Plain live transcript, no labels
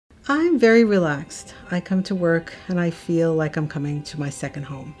I'm very relaxed. I come to work and I feel like I'm coming to my second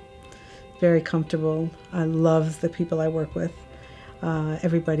home. Very comfortable. I love the people I work with.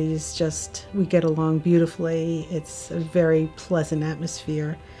 We get along beautifully. It's a very pleasant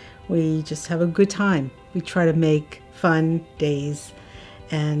atmosphere. We just have a good time. We try to make fun days,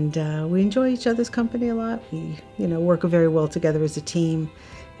 and we enjoy each other's company a lot. We, work very well together as a team,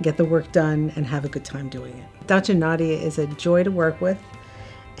 get the work done, and have a good time doing it. Dr. Nadia is a joy to work with,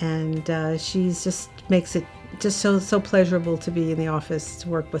 and she's just makes it just so pleasurable to be in the office to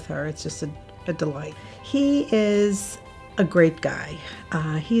work with her. It's just a delight. He is a great guy.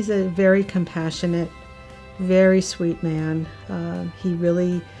 He's a very compassionate, very sweet man.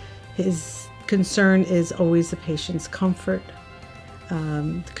 His concern is always the patient's comfort,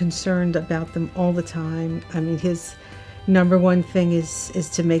 concerned about them all the time. I mean, his number one thing is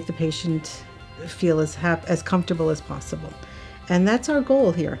to make the patient feel as comfortable as possible. And that's our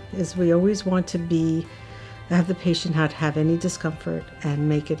goal here, is we always want to have the patient not have any discomfort and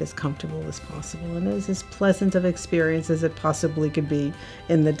make it as comfortable as possible and as pleasant of experience as it possibly could be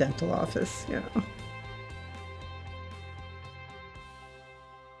in the dental office,